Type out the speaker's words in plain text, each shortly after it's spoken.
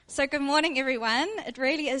So good morning, everyone. It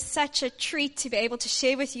really is such a treat to be able to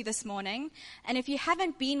share with you this morning. And if you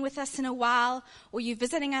haven't been with us in a while, or you're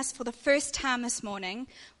visiting us for the first time this morning,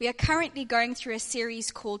 we are currently going through a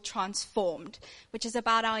series called Transformed, which is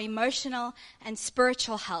about our emotional and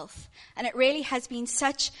spiritual health. And it really has been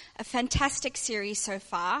such a fantastic series so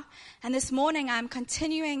far. And this morning I'm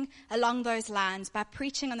continuing along those lines by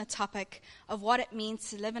preaching on the topic of what it means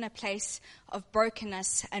to live in a place of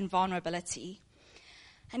brokenness and vulnerability.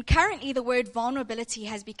 And currently, the word vulnerability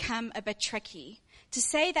has become a bit tricky. To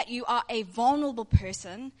say that you are a vulnerable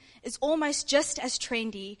person is almost just as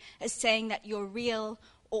trendy as saying that you're real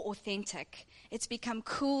or authentic. It's become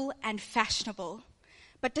cool and fashionable.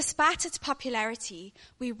 But despite its popularity,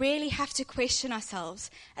 we really have to question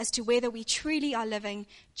ourselves as to whether we truly are living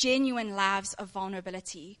genuine lives of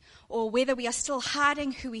vulnerability, or whether we are still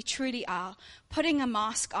hiding who we truly are, putting a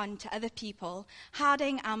mask on to other people,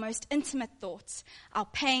 hiding our most intimate thoughts, our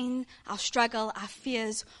pain, our struggle, our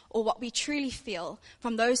fears, or what we truly feel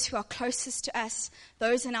from those who are closest to us,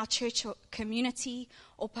 those in our church or community,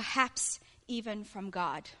 or perhaps even from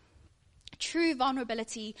God. True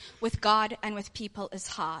vulnerability with God and with people is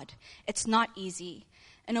hard. It's not easy.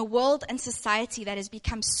 In a world and society that has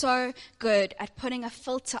become so good at putting a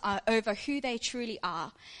filter over who they truly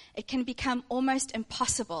are, it can become almost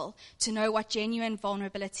impossible to know what genuine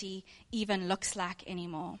vulnerability even looks like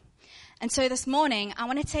anymore. And so this morning, I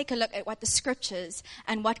want to take a look at what the scriptures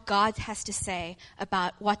and what God has to say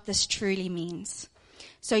about what this truly means.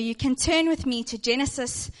 So you can turn with me to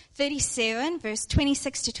Genesis 37, verse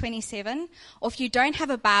 26 to 27, or if you don't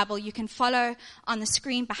have a Bible, you can follow on the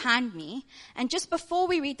screen behind me. And just before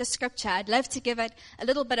we read the scripture, I'd love to give it a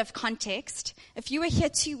little bit of context. If you were here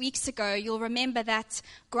 2 weeks ago, you'll remember that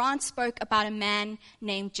Grant spoke about a man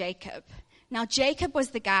named Jacob. Now, Jacob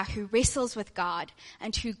was the guy who wrestles with God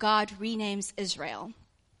and who God renames Israel.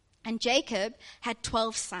 And Jacob had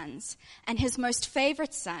 12 sons, and his most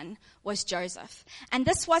favorite son was Joseph. And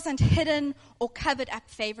this wasn't hidden or covered up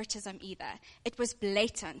favoritism either. It was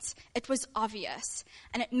blatant. It was obvious.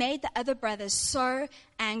 And it made the other brothers so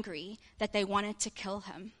angry that they wanted to kill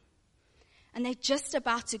him. And they're just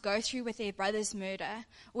about to go through with their brother's murder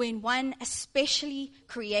when one especially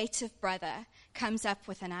creative brother comes up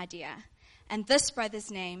with an idea. And this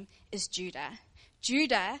brother's name is Judah.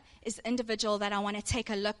 Judah is the individual that I want to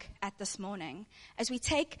take a look at this morning. As we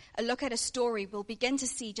take a look at a story, we'll begin to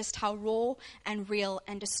see just how raw and real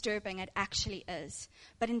and disturbing it actually is.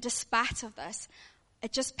 But in despite of this,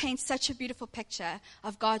 it just paints such a beautiful picture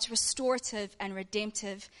of God's restorative and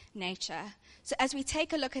redemptive nature. So as we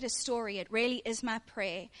take a look at his story, it really is my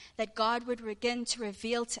prayer that God would begin to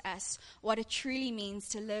reveal to us what it truly means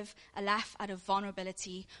to live a life out of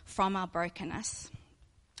vulnerability from our brokenness.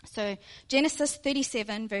 So Genesis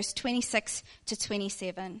 37, verse 26 to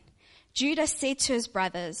 27. Judah said to his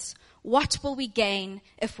brothers, "What will we gain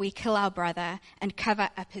if we kill our brother and cover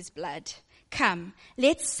up his blood? Come,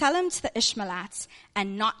 let's sell him to the Ishmaelites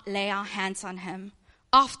and not lay our hands on him.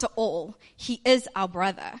 After all, he is our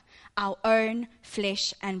brother, our own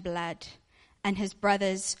flesh and blood." And his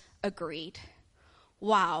brothers agreed.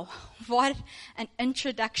 Wow, what an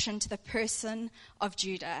introduction to the person of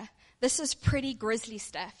Judah. This is pretty grisly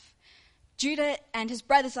stuff. Judah and his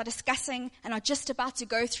brothers are discussing and are just about to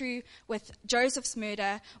go through with Joseph's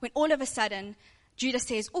murder when all of a sudden Judah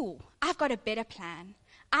says, "Oh, I've got a better plan.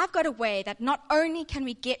 I've got a way that not only can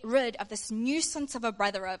we get rid of this nuisance of a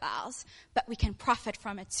brother of ours, but we can profit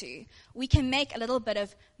from it too. We can make a little bit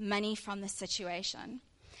of money from the situation."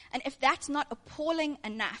 And if that's not appalling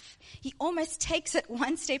enough, he almost takes it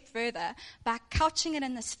one step further by couching it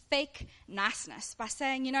in this fake niceness, by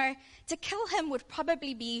saying, to kill him would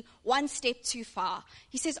probably be one step too far.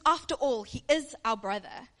 He says, after all, he is our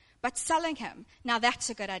brother, but selling him, now that's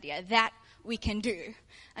a good idea. That we can do.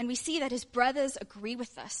 And we see that his brothers agree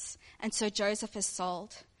with this, and so Joseph is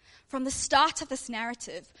sold. From the start of this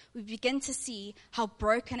narrative, we begin to see how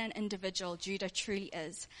broken an individual Judah truly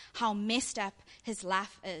is, how messed up his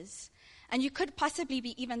life is. And you could possibly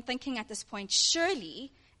be even thinking at this point,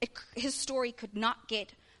 surely his story could not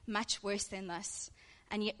get much worse than this.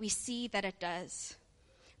 And yet we see that it does.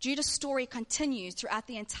 Judah's story continues throughout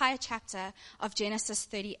the entire chapter of Genesis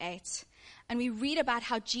 38. And we read about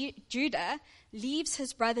how Judah leaves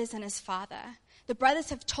his brothers and his father. The brothers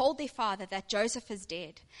have told their father that Joseph is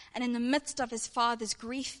dead. And in the midst of his father's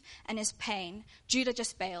grief and his pain, Judah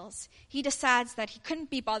just bails. He decides that he couldn't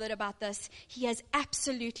be bothered about this. He has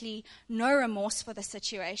absolutely no remorse for the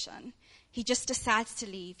situation. He just decides to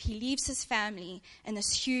leave. He leaves his family in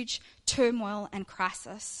this huge turmoil and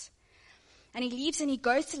crisis. And he leaves and he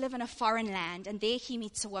goes to live in a foreign land. And there he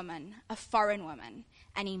meets a woman, a foreign woman.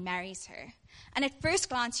 and he marries her. And at first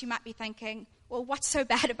glance, you might be thinking, well, what's so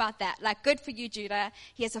bad about that? Like, good for you, Judah.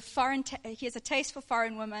 He has a taste for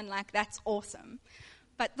foreign women. Like, that's awesome.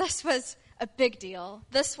 But this was a big deal.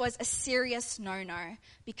 This was a serious no-no,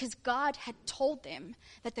 because God had told them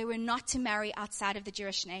that they were not to marry outside of the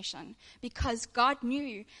Jewish nation, because God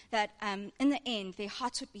knew that in the end their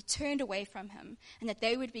hearts would be turned away from him, and that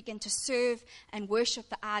they would begin to serve and worship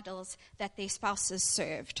the idols that their spouses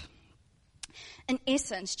served. In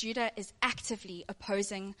essence, Judah is actively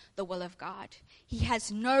opposing the will of God. He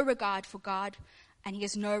has no regard for God, and he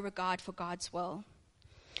has no regard for God's will.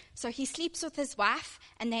 So he sleeps with his wife,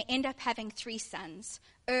 and they end up having 3 sons,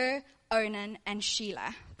 Onan, and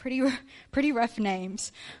Shelah. Pretty rough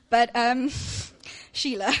names, but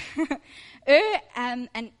Shelah. And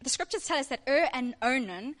the scriptures tell us that and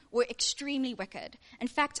Onan were extremely wicked. In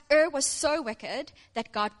fact, was so wicked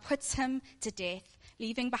that God puts him to death,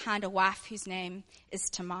 leaving behind a wife whose name is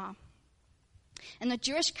Tamar. In the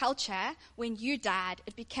Jewish culture, when you died,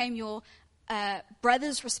 it became your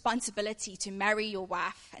brother's responsibility to marry your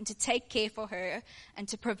wife and to take care for her and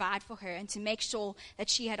to provide for her and to make sure that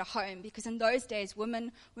she had a home, because in those days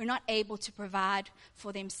women were not able to provide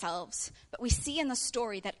for themselves. But we see in the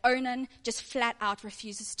story that Onan just flat out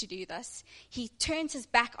refuses to do this. He turns his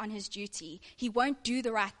back on his duty. He won't do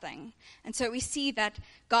the right thing. And so we see that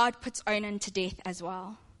God puts Onan to death as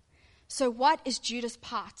well. So what is Judah's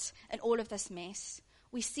part in all of this mess?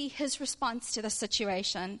 We see his response to the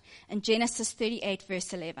situation in Genesis 38,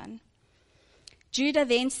 verse 11. Judah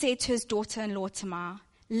then said to his daughter-in-law Tamar,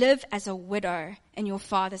 "Live as a widow in your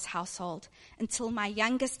father's household until my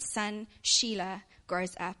youngest son, Shelah,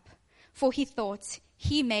 grows up." For he thought,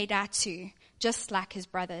 he may die too, just like his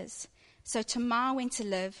brothers. So Tamar went to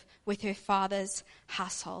live with her father's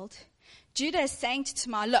household. Judah is saying to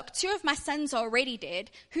Tamar, look, 2 of my sons are already dead.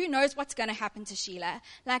 Who knows what's going to happen to Shelah?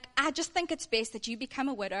 Like, I just think it's best that you become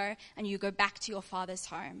a widow and you go back to your father's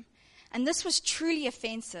home. And this was truly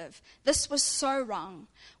offensive. This was so wrong.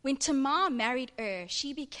 When Tamar married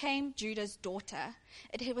she became Judah's daughter.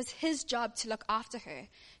 It was his job to look after her,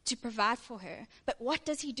 to provide for her. But what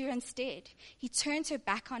does he do instead? He turns her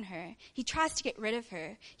back on her. He tries to get rid of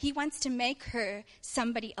her. He wants to make her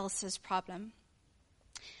somebody else's problem.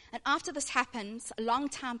 And after this happens, a long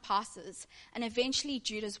time passes, and eventually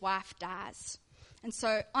Judah's wife dies. And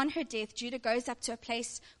so on her death, Judah goes up to a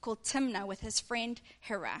place called Timnah with his friend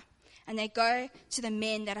Hira, and they go to the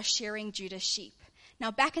men that are shearing Judah's sheep.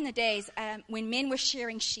 Now, back in the days, when men were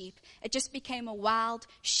shearing sheep, it just became a wild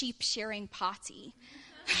sheep shearing party.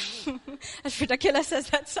 As ridiculous as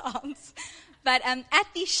that sounds. But at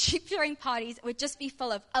these sheep shearing parties, it would just be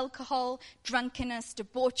full of alcohol, drunkenness,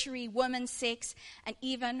 debauchery, women's sex, and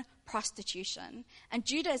even prostitution. And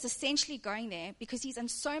Judah is essentially going there because he's in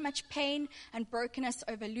so much pain and brokenness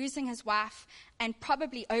over losing his wife and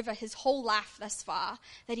probably over his whole life thus far,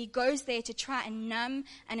 that he goes there to try and numb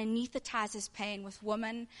and anesthetize his pain with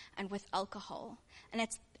women and with alcohol. And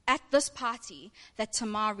it's at this party that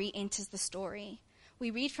Tamar re-enters the story.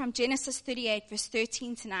 We read from Genesis 38, verse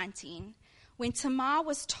 13 to 19. When Tamar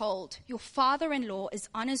was told, "Your father-in-law is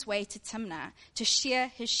on his way to Timnah to shear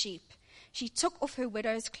his sheep," she took off her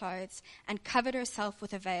widow's clothes and covered herself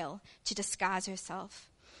with a veil to disguise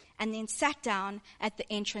herself, and then sat down at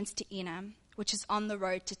the entrance to Enam, which is on the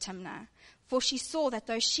road to Timnah. For she saw that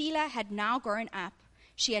though Shelah had now grown up,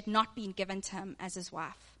 she had not been given to him as his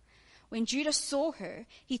wife. When Judah saw her,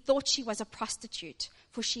 he thought she was a prostitute,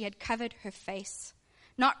 for she had covered her face.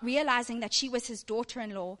 Not realizing that she was his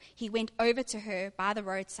daughter-in-law, he went over to her by the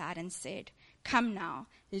roadside and said, "Come now,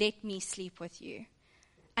 let me sleep with you."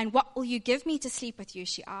 "And what will you give me to sleep with you?"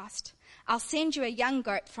 she asked. "I'll send you a young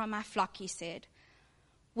goat from my flock," he said.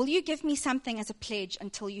 "Will you give me something as a pledge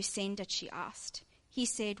until you send it?" she asked. He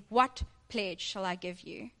said, "What pledge shall I give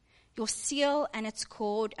you?" "Your seal and its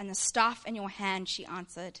cord and the staff in your hand," she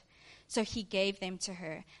answered. So he gave them to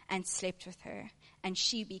her and slept with her, and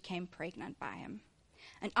she became pregnant by him.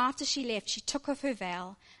 And after she left, she took off her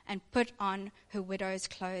veil and put on her widow's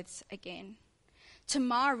clothes again.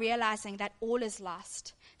 Tamar, realizing that all is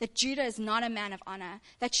lost, that Judah is not a man of honor,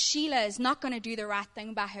 that Shelah is not going to do the right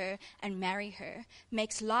thing by her and marry her,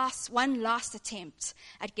 makes one last attempt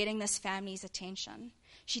at getting this family's attention.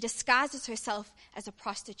 She disguises herself as a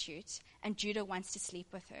prostitute, and Judah wants to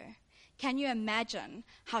sleep with her. Can you imagine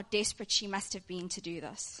how desperate she must have been to do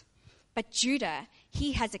this? But Judah,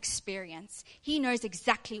 he has experience. He knows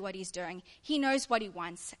exactly what he's doing. He knows what he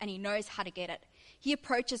wants, and he knows how to get it. He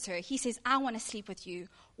approaches her. He says, "I want to sleep with you.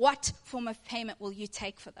 What form of payment will you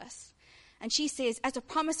take for this?" And she says, "As a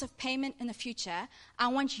promise of payment in the future, I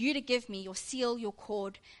want you to give me your seal, your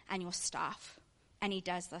cord, and your staff." and he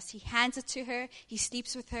does this. He hands it to her, he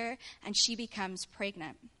sleeps with her, and she becomes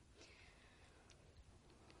pregnant.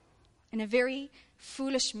 In a very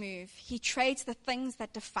foolish move, he trades the things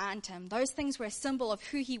that defined him. Those things were a symbol of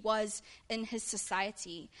who he was in his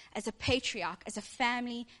society, as a patriarch, as a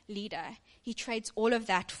family leader. He trades all of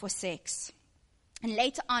that for sex. And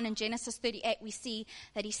later on in Genesis 38, we see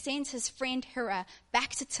that he sends his friend Hira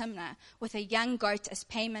back to Timnah with a young goat as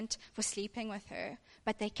payment for sleeping with her.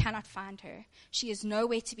 But they cannot find her. She is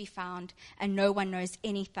nowhere to be found, and no one knows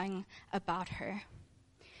anything about her.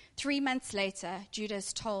 3 months later, Judah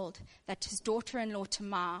is told that his daughter-in-law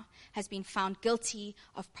Tamar has been found guilty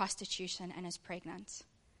of prostitution and is pregnant.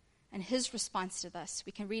 And his response to this,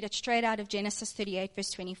 we can read it straight out of Genesis 38,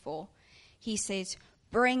 verse 24. He says,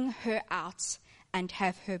 "Bring her out and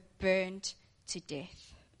have her burned to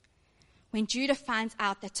death." When Judah finds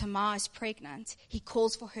out that Tamar is pregnant, he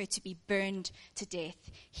calls for her to be burned to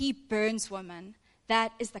death. He burns women.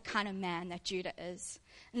 That is the kind of man that Judah is.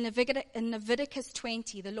 In Leviticus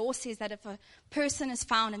 20, the law says that if a person is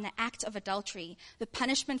found in the act of adultery, the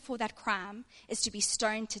punishment for that crime is to be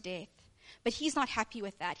stoned to death. But he's not happy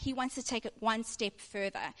with that. He wants to take it one step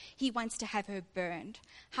further. He wants to have her burned.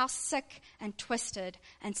 How sick and twisted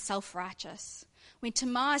and self-righteous. When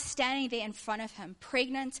Tamar is standing there in front of him,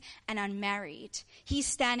 pregnant and unmarried, he's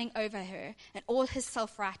standing over her in all his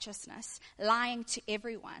self-righteousness, lying to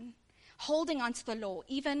everyone, holding onto the law,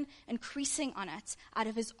 even increasing on it out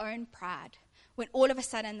of his own pride, when all of a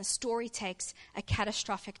sudden the story takes a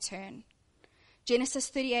catastrophic turn. Genesis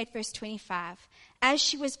 38, verse 25. As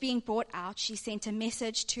she was being brought out, she sent a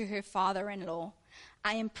message to her father-in-law.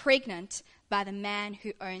 "I am pregnant by the man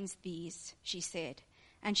who owns these," she said.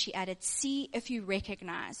 And she added, "See if you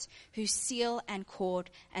recognize whose seal and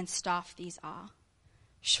cord and staff these are."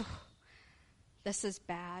 Sure, this is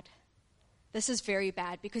bad. This is very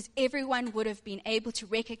bad, because everyone would have been able to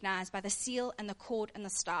recognize by the seal and the cord and the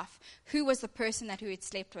staff who was the person who had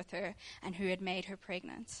slept with her and who had made her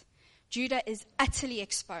pregnant. Judah is utterly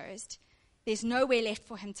exposed. There's nowhere left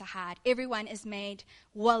for him to hide. Everyone is made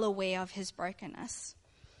well aware of his brokenness.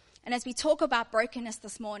 And as we talk about brokenness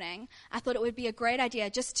this morning, I thought it would be a great idea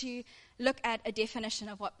just to look at a definition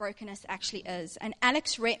of what brokenness actually is. And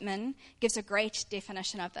Alex Retman gives a great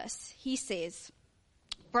definition of this. He says,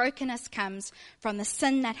 "Brokenness comes from the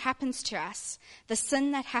sin that happens to us, the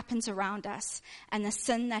sin that happens around us, and the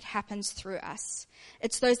sin that happens through us.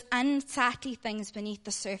 It's those unsightly things beneath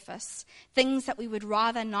the surface, things that we would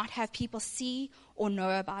rather not have people see or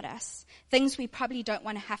know about us, things we probably don't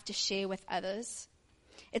want to have to share with others.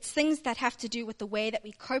 It's things that have to do with the way that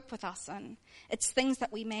we cope with our sin. It's things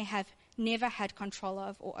that we may have never had control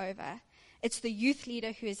of or over. It's the youth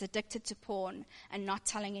leader who is addicted to porn and not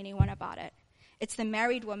telling anyone about it. It's the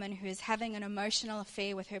married woman who is having an emotional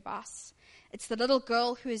affair with her boss. It's the little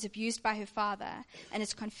girl who is abused by her father and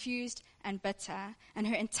is confused and bitter, and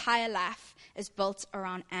her entire life is built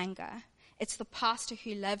around anger. It's the pastor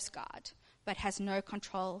who loves God but has no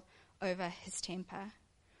control over his temper.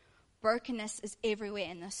 Brokenness is everywhere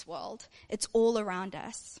in this world. It's all around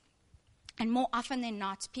us. And more often than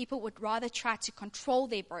not, people would rather try to control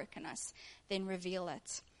their brokenness than reveal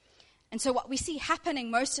it. And so what we see happening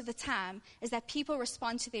most of the time is that people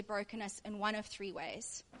respond to their brokenness in one of three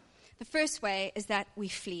ways. The first way is that we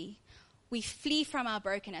flee. We flee from our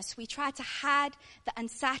brokenness. We try to hide the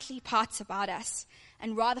unsightly parts about us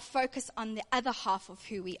and rather focus on the other half of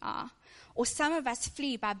who we are. Or some of us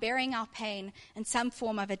flee by burying our pain in some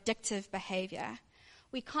form of addictive behavior.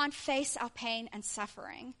 We can't face our pain and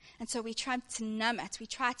suffering, and so we try to numb it. We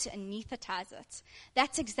try to anesthetize it.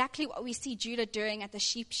 That's exactly what we see Judah doing at the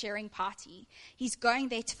sheep shearing party. He's going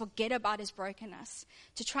there to forget about his brokenness,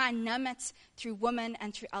 to try and numb it through women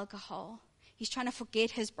and through alcohol. He's trying to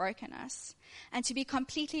forget his brokenness. And to be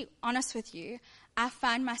completely honest with you, I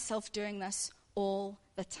find myself doing this all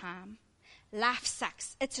the time. Life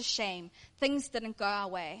sucks. It's a shame. Things didn't go our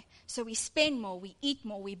way. So we spend more, we eat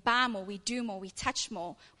more, we buy more, we do more, we touch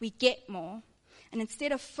more, we get more. And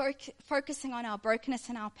instead of focusing on our brokenness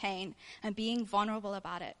and our pain and being vulnerable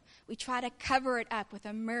about it, we try to cover it up with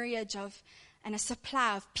a myriad of and a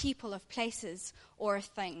supply of people, of places, or of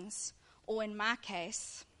things. Or in my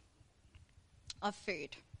case, of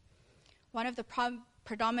food. One of the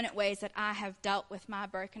predominant ways that I have dealt with my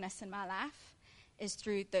brokenness in my life is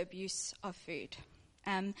through the abuse of food.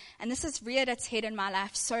 And this has reared its head in my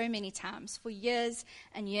life so many times, for years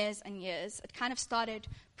and years and years. It kind of started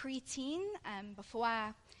pre-teen. Before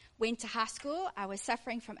I went to high school, I was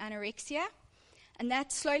suffering from anorexia, and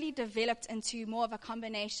that slowly developed into more of a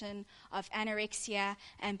combination of anorexia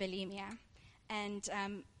and bulimia.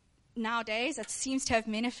 And nowadays, it seems to have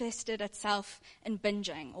manifested itself in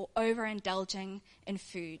binging or overindulging in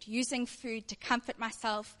food, using food to comfort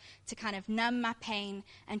myself, to kind of numb my pain,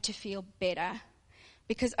 and to feel better.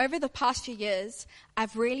 Because over the past few years,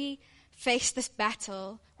 I've really faced this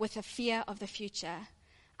battle with a fear of the future.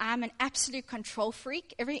 I'm an absolute control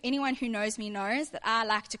freak. Anyone who knows me knows that I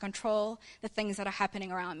like to control the things that are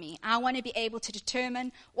happening around me. I want to be able to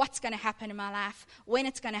determine what's going to happen in my life, when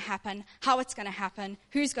it's going to happen, how it's going to happen,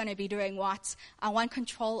 who's going to be doing what. I want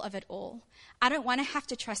control of it all. I don't want to have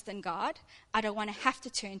to trust in God. I don't want to have to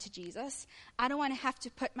turn to Jesus. I don't want to have to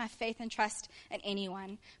put my faith and trust in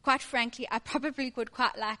anyone. Quite frankly, I probably would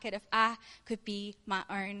quite like it if I could be my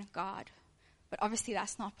own God. But obviously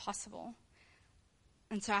that's not possible.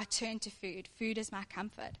 And so I turn to food. Food is my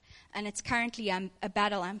comfort. And it's currently a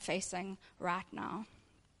battle I'm facing right now.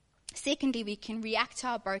 Secondly, we can react to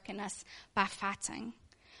our brokenness by fighting.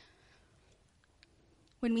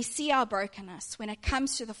 When we see our brokenness, when it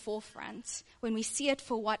comes to the forefront, when we see it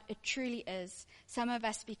for what it truly is, some of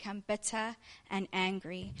us become bitter and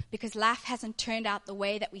angry because life hasn't turned out the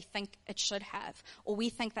way that we think it should have, or we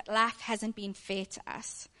think that life hasn't been fair to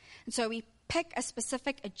us. And so we pick a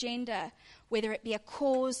specific agenda, whether it be a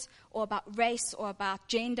cause or about race or about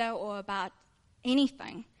gender or about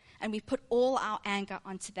anything, and we put all our anger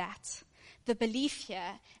onto that. The belief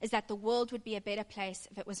here is that the world would be a better place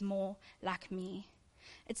if it was more like me.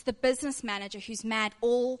 It's the business manager who's mad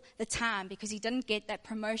all the time because he didn't get that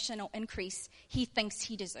promotion or increase he thinks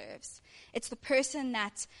he deserves. It's the person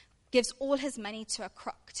that gives all his money to a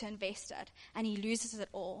crook to invest it, and he loses it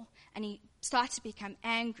all, and he starts to become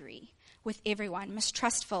angry with everyone,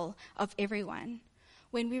 mistrustful of everyone.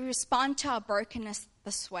 When we respond to our brokenness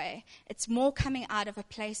this way, it's more coming out of a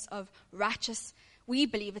place of we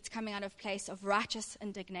believe it's coming out of a place of righteous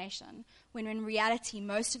indignation, when in reality,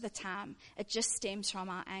 most of the time, it just stems from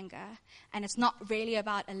our anger, and it's not really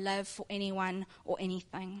about a love for anyone or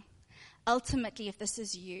anything. Ultimately, if this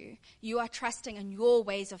is you are trusting in your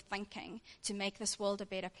ways of thinking to make this world a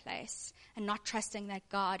better place, and not trusting that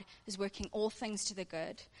God is working all things to the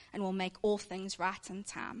good and will make all things right in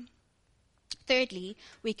time. Thirdly,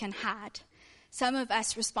 we can hide. Some of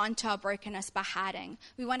us respond to our brokenness by hiding.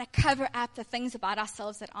 We want to cover up the things about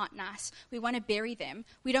ourselves that aren't nice. We want to bury them.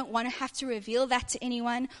 We don't want to have to reveal that to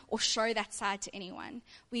anyone or show that side to anyone.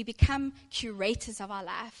 We become curators of our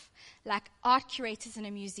life, like art curators in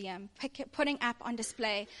a museum, putting up on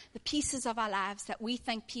display the pieces of our lives that we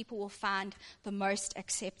think people will find the most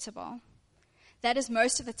acceptable. That is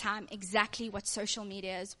most of the time exactly what social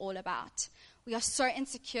media is all about. We are so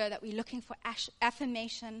insecure that we're looking for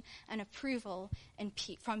affirmation and approval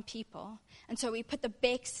from people. And so we put the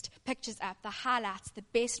best pictures up, the highlights, the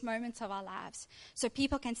best moments of our lives, so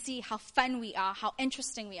people can see how fun we are, how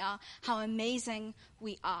interesting we are, how amazing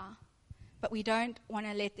we are. But we don't want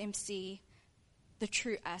to let them see the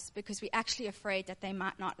true us because we're actually afraid that they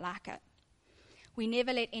might not like it. We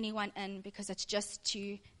never let anyone in because it's just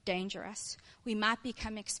too dangerous. We might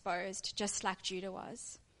become exposed just like Judah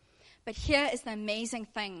was. But here is the amazing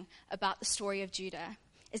thing about the story of Judah,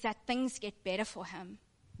 is that things get better for him.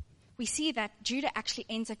 We see that Judah actually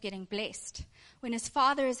ends up getting blessed. When his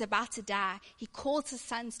father is about to die, he calls his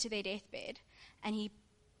sons to their deathbed, and he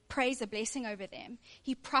prays a blessing over them.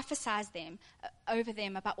 He prophesies over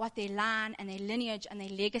them about what their line and their lineage and their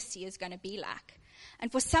legacy is going to be like.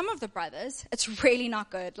 And for some of the brothers, it's really not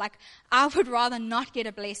good. Like, I would rather not get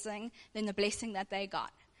a blessing than the blessing that they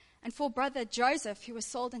got. And for brother Joseph, who was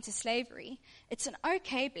sold into slavery, it's an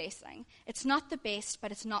okay blessing. It's not the best,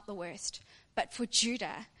 but it's not the worst. But for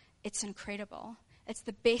Judah, it's incredible. It's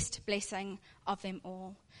the best blessing of them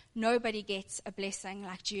all. Nobody gets a blessing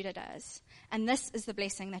like Judah does. And this is the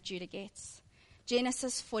blessing that Judah gets.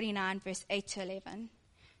 Genesis 49, verse 8 to 11.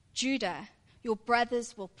 Judah, your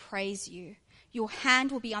brothers will praise you. Your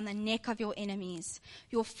hand will be on the neck of your enemies.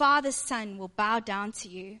 Your father's son will bow down to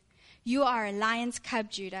you. You are a lion's cub,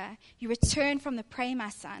 Judah. You return from the prey, my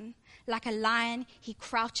son. Like a lion, he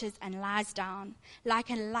crouches and lies down. Like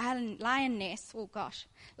a lioness,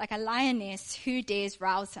 like a lioness, who dares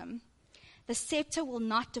rouse him? The scepter will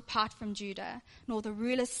not depart from Judah, nor the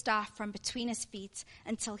ruler's staff from between his feet,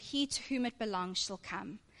 until he to whom it belongs shall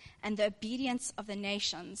come, and the obedience of the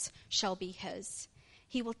nations shall be his.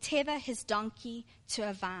 He will tether his donkey to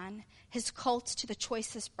a vine, his colt to the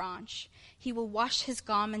choicest branch. He will wash his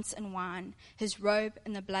garments in wine, his robe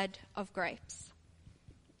in the blood of grapes.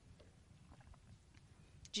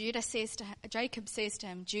 Jacob says to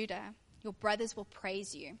him, Judah, your brothers will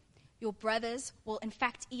praise you. Your brothers will, in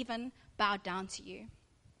fact, even bow down to you.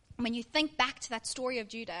 And when you think back to that story of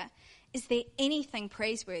Judah, is there anything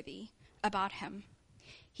praiseworthy about him?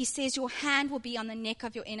 He says, your hand will be on the neck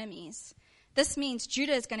of your enemies. This means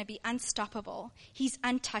Judah is going to be unstoppable. He's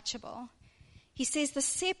untouchable. He says the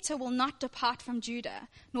scepter will not depart from Judah,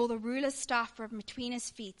 nor the ruler's staff from between his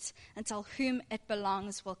feet, until whom it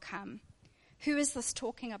belongs will come. Who is this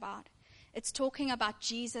talking about? It's talking about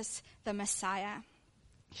Jesus, the Messiah.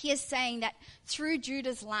 He is saying that through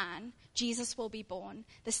Judah's line, Jesus will be born.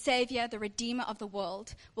 The Savior, the Redeemer of the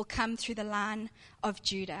world, will come through the line of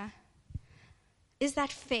Judah. Is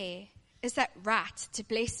that fair? Is that right to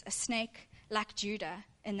bless a snake like Judah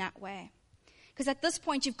in that way? Because at this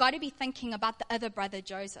point, you've got to be thinking about the other brother,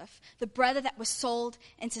 Joseph, the brother that was sold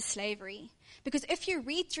into slavery. Because if you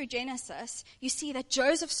read through Genesis, you see that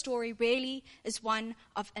Joseph's story really is one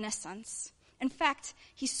of innocence. In fact,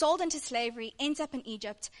 he's sold into slavery, ends up in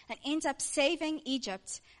Egypt, and ends up saving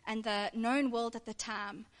Egypt and the known world at the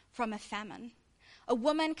time from a famine. A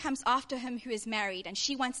woman comes after him who is married, and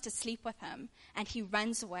she wants to sleep with him, and he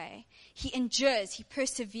runs away. He endures, he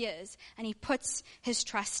perseveres, and he puts his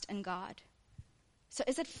trust in God. So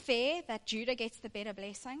is it fair that Judah gets the better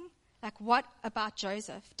blessing? Like, what about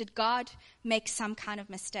Joseph? Did God make some kind of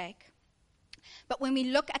mistake? But when we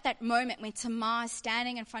look at that moment when Tamar is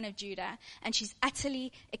standing in front of Judah and she's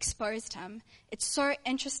utterly exposed him, it's so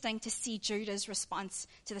interesting to see Judah's response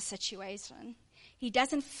to the situation. He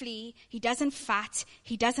doesn't flee, he doesn't fight,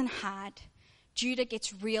 he doesn't hide. Judah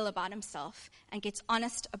gets real about himself and gets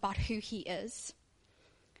honest about who he is.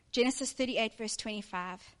 Genesis 38 verse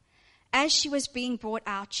 25. As she was being brought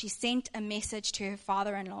out, she sent a message to her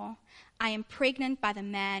father-in-law. I am pregnant by the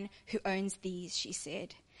man who owns these, she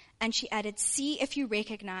said. And she added, see if you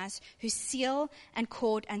recognize whose seal and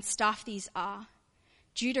cord and staff these are.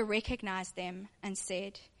 Judah recognized them and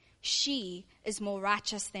said, she is more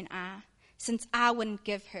righteous than I, since I wouldn't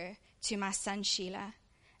give her to my son Shelah.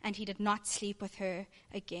 And he did not sleep with her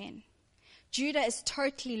again. Judah is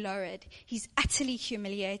totally lowered. He's utterly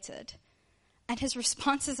humiliated. And his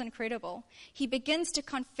response is incredible. He begins to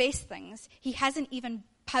confess things he hasn't even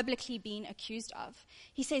publicly been accused of.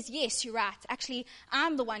 He says, yes, you're right. Actually,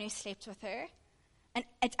 I'm the one who slept with her. And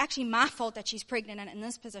it's actually my fault that she's pregnant and in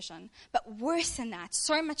this position. But worse than that,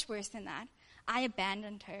 so much worse than that, I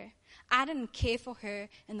abandoned her. I didn't care for her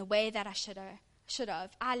in the way that I should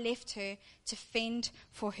have. I left her to fend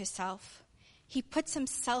for herself. He puts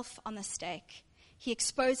himself on the stake. He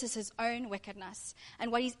exposes his own wickedness.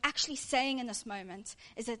 And what he's actually saying in this moment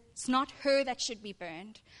is that it's not her that should be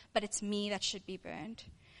burned, but it's me that should be burned.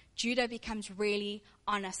 Judah becomes really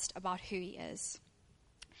honest about who he is.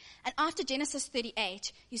 And after Genesis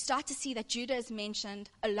 38, you start to see that Judah is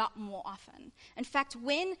mentioned a lot more often. In fact,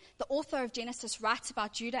 when the author of Genesis writes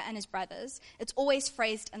about Judah and his brothers, it's always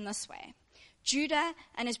phrased in this way. Judah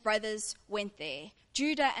and his brothers went there.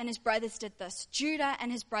 Judah and his brothers did this. Judah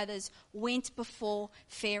and his brothers went before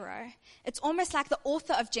Pharaoh. It's almost like the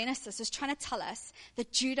author of Genesis is trying to tell us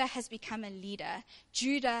that Judah has become a leader.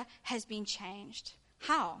 Judah has been changed.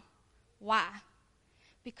 How? Why?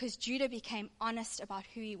 Because Judah became honest about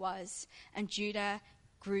who he was, and Judah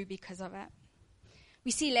grew because of it.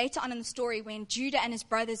 We see later on in the story when Judah and his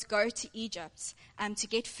brothers go to Egypt to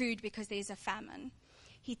get food because there's a famine.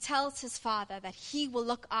 He tells his father that he will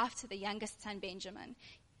look after the youngest son, Benjamin,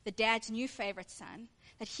 the dad's new favorite son,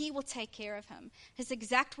 that he will take care of him. His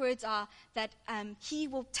exact words are that he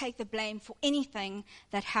will take the blame for anything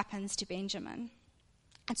that happens to Benjamin.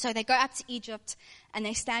 And so they go up to Egypt, and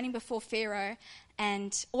they're standing before Pharaoh,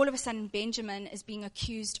 and all of a sudden Benjamin is being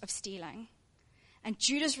accused of stealing. And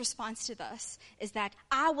Judah's response to this is that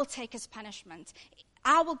I will take his punishment.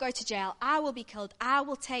 I will go to jail. I will be killed. I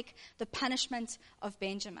will take the punishment of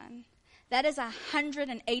Benjamin. That is a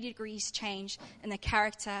 180 degrees change in the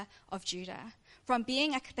character of Judah. From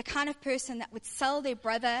being the kind of person that would sell their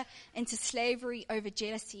brother into slavery over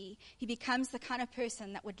jealousy, he becomes the kind of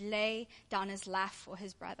person that would lay down his life for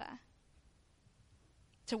his brother.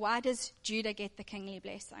 So why does Judah get the kingly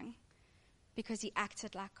blessing? Because he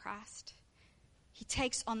acted like Christ. He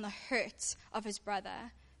takes on the hurt of his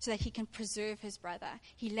brother so that he can preserve his brother.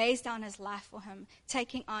 He lays down his life for him,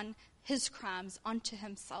 taking on his crimes onto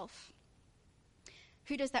himself.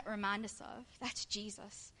 Who does that remind us of? That's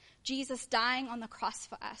Jesus. Jesus dying on the cross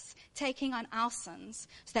for us, taking on our sins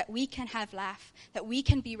so that we can have life, that we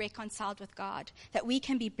can be reconciled with God, that we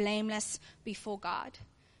can be blameless before God.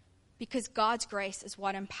 Because God's grace is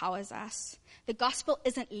what empowers us. The gospel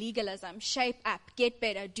isn't legalism, shape up, get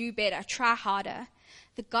better, do better, try harder.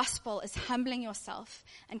 The gospel is humbling yourself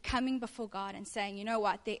and coming before God and saying, you know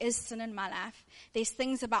what, there is sin in my life. There's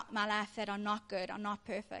things about my life that are not good, are not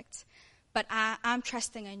perfect. But I'm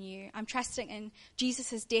trusting in you. I'm trusting in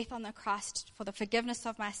Jesus' death on the cross for the forgiveness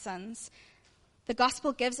of my sins. The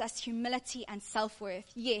gospel gives us humility and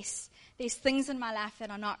self-worth. Yes, there's things in my life that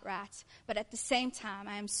are not right, but at the same time,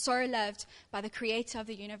 I am so loved by the creator of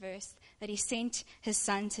the universe that he sent his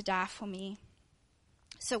son to die for me.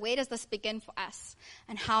 So where does this begin for us,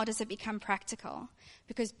 and how does it become practical?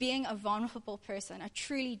 Because being a vulnerable person, a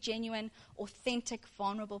truly genuine, authentic,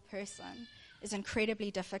 vulnerable person, is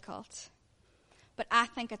incredibly difficult. But I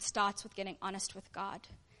think it starts with getting honest with God,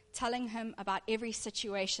 telling him about every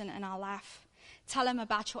situation in our life. Tell him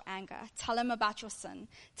about your anger. Tell him about your sin.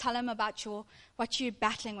 Tell him about what you're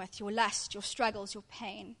battling with, your lust, your struggles, your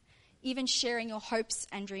pain. Even sharing your hopes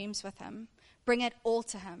and dreams with him. Bring it all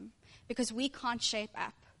to him, because we can't shape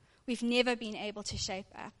up. We've never been able to shape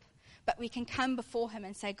up. But we can come before him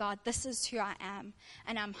and say, God, this is who I am,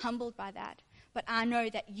 and I'm humbled by that. But I know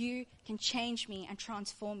that you can change me and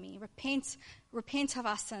transform me. Repent of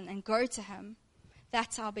our sin and go to him.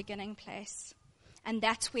 That's our beginning place. And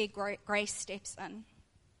that's where grace steps in.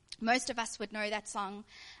 Most of us would know that song,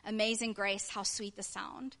 Amazing Grace, How Sweet the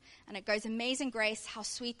Sound. And it goes, Amazing Grace, how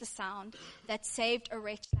sweet the sound that saved a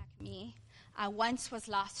wretch like me. I once was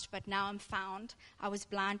lost, but now I'm found. I was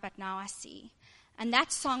blind, but now I see. And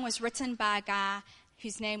that song was written by a guy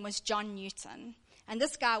whose name was John Newton. And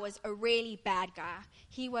this guy was a really bad guy.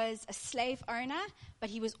 He was a slave owner, but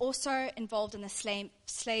he was also involved in the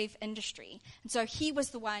slave industry. And so he was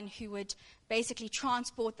the one who would basically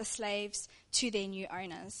transport the slaves to their new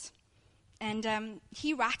owners. And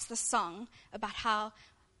he writes this song about how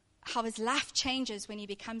his life changes when he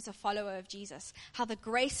becomes a follower of Jesus, how the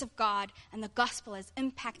grace of God and the gospel has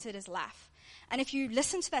impacted his life. And if you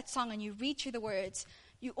listen to that song and you read through the words,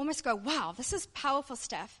 you almost go, wow, this is powerful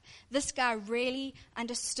stuff. This guy really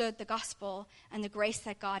understood the gospel and the grace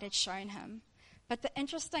that God had shown him. But the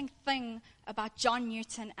interesting thing about John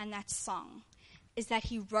Newton and that song is that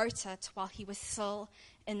he wrote it while he was still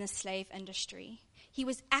in the slave industry. He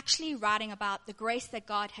was actually writing about the grace that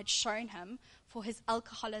God had shown him for his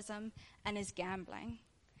alcoholism and his gambling.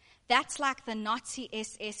 That's like the Nazi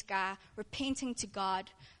SS guy repenting to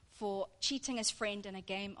God for cheating his friend in a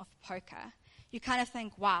game of poker. You kind of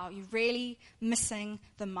think, wow, you're really missing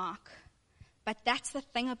the mark. But that's the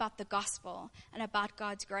thing about the gospel and about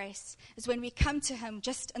God's grace, is when we come to him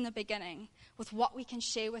just in the beginning with what we can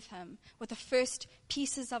share with him, with the first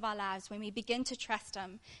pieces of our lives, when we begin to trust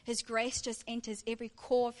him, his grace just enters every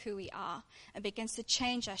core of who we are and begins to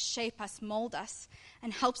change us, shape us, mold us,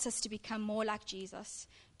 and helps us to become more like Jesus,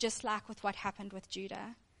 just like with what happened with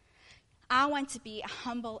Judah. I want to be a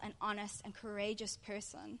humble and honest and courageous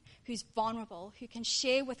person who's vulnerable, who can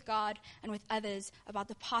share with God and with others about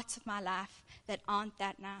the parts of my life that aren't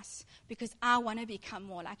that nice, because I want to become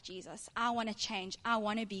more like Jesus. I want to change. I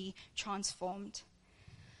want to be transformed.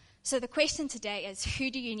 So the question today is, who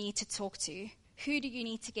do you need to talk to? Who do you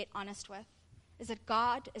need to get honest with? Is it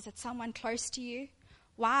God? Is it someone close to you?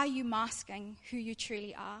 Why are you masking who you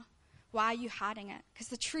truly are? Why are you hiding it? Because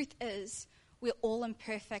the truth is, we're all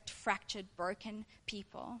imperfect, fractured, broken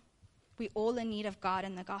people. We're all in need of God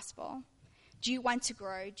and the gospel. Do you want to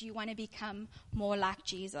grow? Do you want to become more like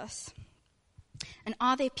Jesus? And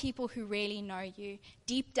are there people who really know you,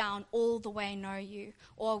 deep down, all the way know you?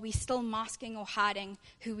 Or are we still masking or hiding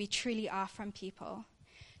who we truly are from people?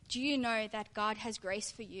 Do you know that God has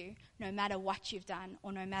grace for you no matter what you've done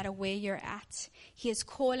or no matter where you're at? He is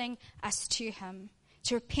calling us to him,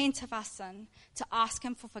 to repent of our sin, to ask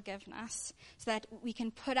him for forgiveness, so that we can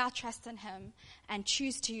put our trust in him and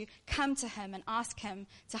choose to come to him and ask him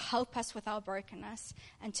to help us with our brokenness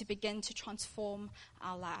and to begin to transform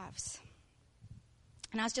our lives.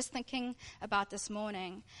 And I was just thinking about this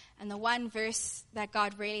morning, and the one verse that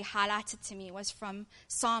God really highlighted to me was from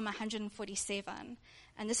Psalm 147.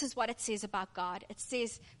 And this is what it says about God. It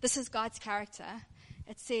says, this is God's character.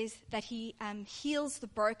 It says that he heals the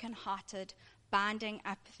brokenhearted, binding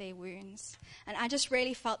up their wounds. And I just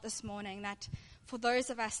really felt this morning that for those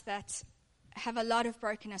of us that have a lot of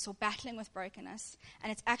brokenness or battling with brokenness,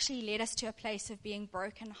 and it's actually led us to a place of being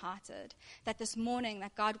brokenhearted, that this morning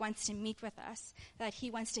that God wants to meet with us, that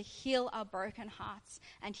he wants to heal our broken hearts,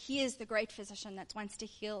 and he is the great physician that wants to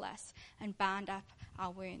heal us and bind up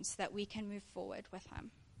our wounds so that we can move forward with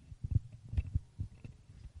him.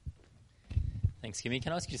 Thanks, Kimmy.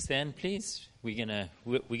 Can I ask you to stand, please? We're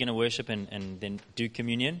gonna worship and then do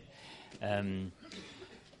communion.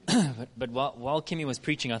 But while Kimmy was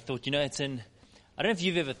preaching, I thought, I don't know if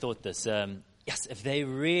you've ever thought this. Yes, if they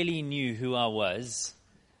really knew who I was,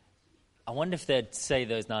 I wonder if they'd say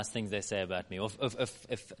those nice things they say about me, or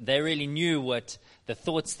if they really knew what the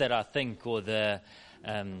thoughts that I think, or the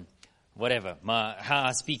whatever, how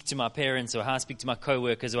I speak to my parents, or how I speak to my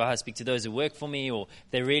co-workers, or how I speak to those who work for me, or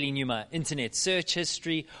if they really knew my internet search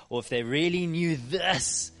history, or if they really knew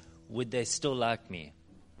this, would they still like me?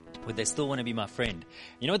 Would they still want to be my friend?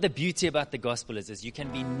 You know what the beauty about the gospel is you can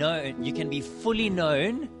be known, you can be fully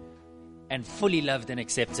known and fully loved and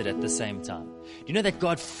accepted at the same time. Do you know that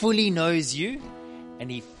God fully knows you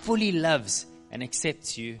and He fully loves and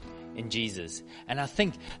accepts you in Jesus? And I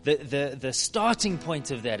think the starting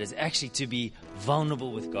point of that is actually to be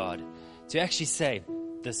vulnerable with God, to actually say,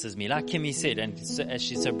 this is me. Like Kimmy said, and as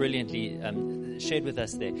she so brilliantly shared with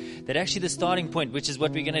us there, that actually the starting point, which is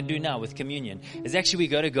what we're going to do now with communion, is actually we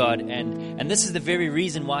go to God, and this is the very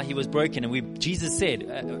reason why He was broken. And Jesus said,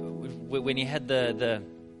 when He had the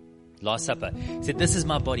Last Supper, He said, this is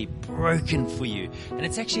my body broken for you. And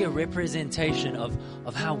it's actually a representation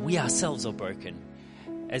of how we ourselves are broken.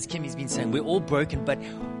 As Kimmy's been saying, we're all broken, but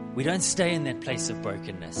we don't stay in that place of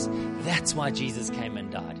brokenness. That's why Jesus came and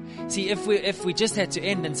died. See, if we just had to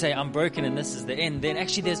end and say, I'm broken and this is the end, then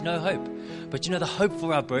actually there's no hope. But you know, the hope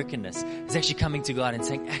for our brokenness is actually coming to God and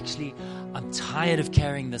saying, actually, I'm tired of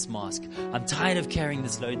carrying this mask. I'm tired of carrying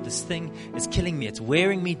this load. This thing is killing me. It's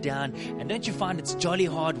wearing me down. And don't you find it's jolly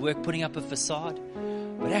hard work putting up a facade?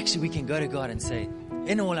 But actually we can go to God and say,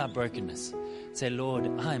 in all our brokenness, say, Lord,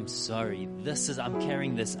 I'm sorry. I'm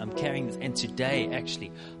carrying this. And today,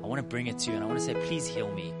 actually, I want to bring it to you. And I want to say, please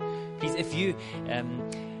heal me. Please, if you,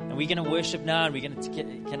 and we're going to worship now,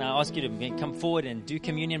 and can I ask you to come forward and do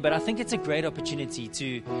communion? But I think it's a great opportunity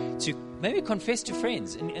to maybe confess to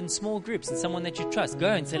friends in small groups and someone that you trust. Go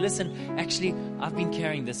and say, listen, actually, I've been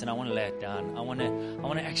carrying this and I want to lay it down. I want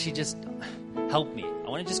to actually just help me. I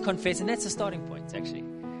want to just confess. And that's the starting point, actually.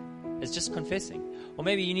 It's just confessing. Or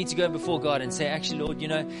maybe you need to go before God and say, actually, Lord, you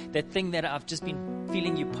know, that thing that I've just been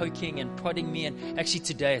feeling you poking and prodding me, and actually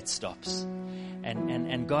today it stops.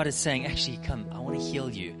 And God is saying, actually, come, I want to heal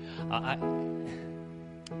you. Can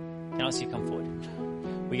I ask you to come forward?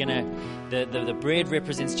 We're going to, the bread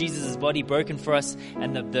represents Jesus' body broken for us,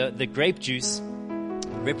 and the grape juice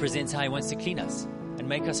represents how He wants to clean us and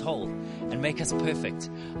make us whole and make us perfect.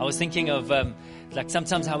 I was thinking of like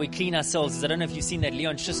sometimes how we clean ourselves is, I don't know if you've seen that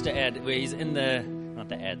Leon Schuster ad where he's in that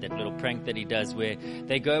little prank that he does where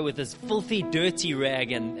they go with this filthy, dirty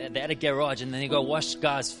rag and they're at a garage and then they go wash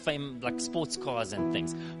guys' like sports cars and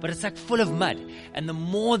things. But it's like full of mud. And the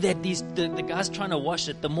more that the guy's trying to wash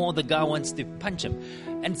it, the more the guy wants to punch him.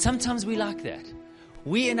 And sometimes we like that.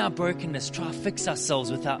 We in our brokenness try to fix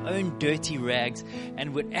ourselves with our own dirty rags,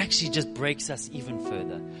 and it actually just breaks us even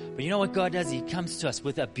further. But you know what God does? He comes to us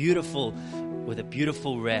with a beautiful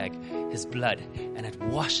rag, His blood, and it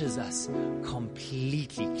washes us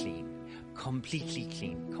completely clean. Completely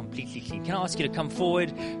clean. Can I ask you to come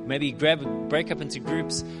forward? Maybe break up into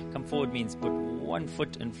groups. Come forward means put one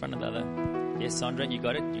foot in front of the other. Yes, Sandra, you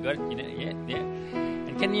got it. You know, yeah.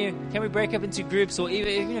 And can we break up into groups, or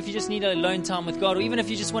even if you just need a alone time with God, or even if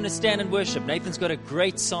you just want to stand and worship? Nathan's got a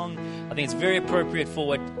great song. I think it's very appropriate for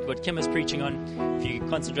what Kim is preaching on, if you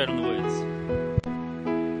concentrate on the words.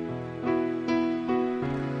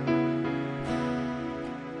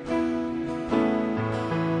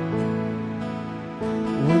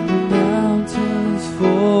 When the mountains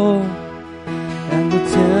fall and the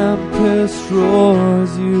tempest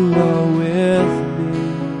roars, you are with me.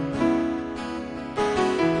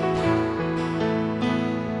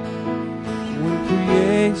 When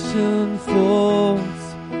creation falls,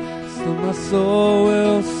 still my soul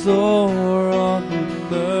will soar on the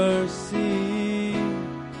bird.